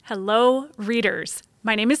Hello, readers.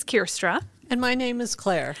 My name is Kirstra. And my name is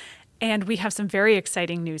Claire. And we have some very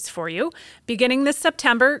exciting news for you. Beginning this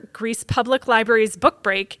September, Greece Public Library's Book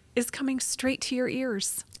Break is coming straight to your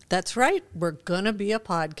ears. That's right. We're going to be a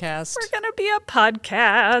podcast. We're going to be a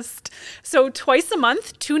podcast. So twice a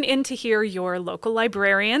month, tune in to hear your local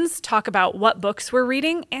librarians talk about what books we're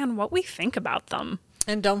reading and what we think about them.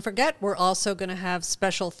 And don't forget, we're also going to have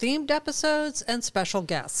special themed episodes and special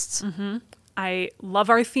guests. Mm-hmm. I love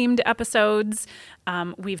our themed episodes.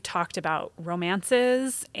 We've talked about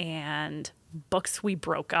romances and books we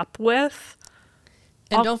broke up with.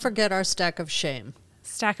 And don't forget our stack of shame.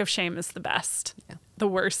 Stack of shame is the best. Yeah. The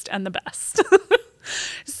worst and the best.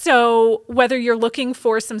 So whether you're looking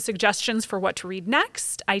for some suggestions for what to read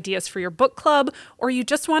next, ideas for your book club, or you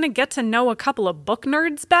just want to get to know a couple of book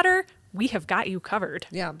nerds better, we have got you covered.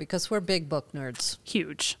 Yeah, because we're big book nerds.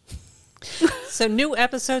 Huge. So new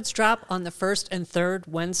episodes drop on the first and third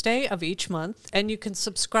Wednesday of each month, and you can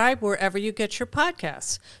subscribe wherever you get your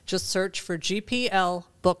podcasts. Just search for GPL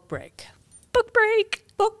Book Break. Book Break.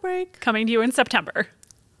 Book Break. Coming to you in September.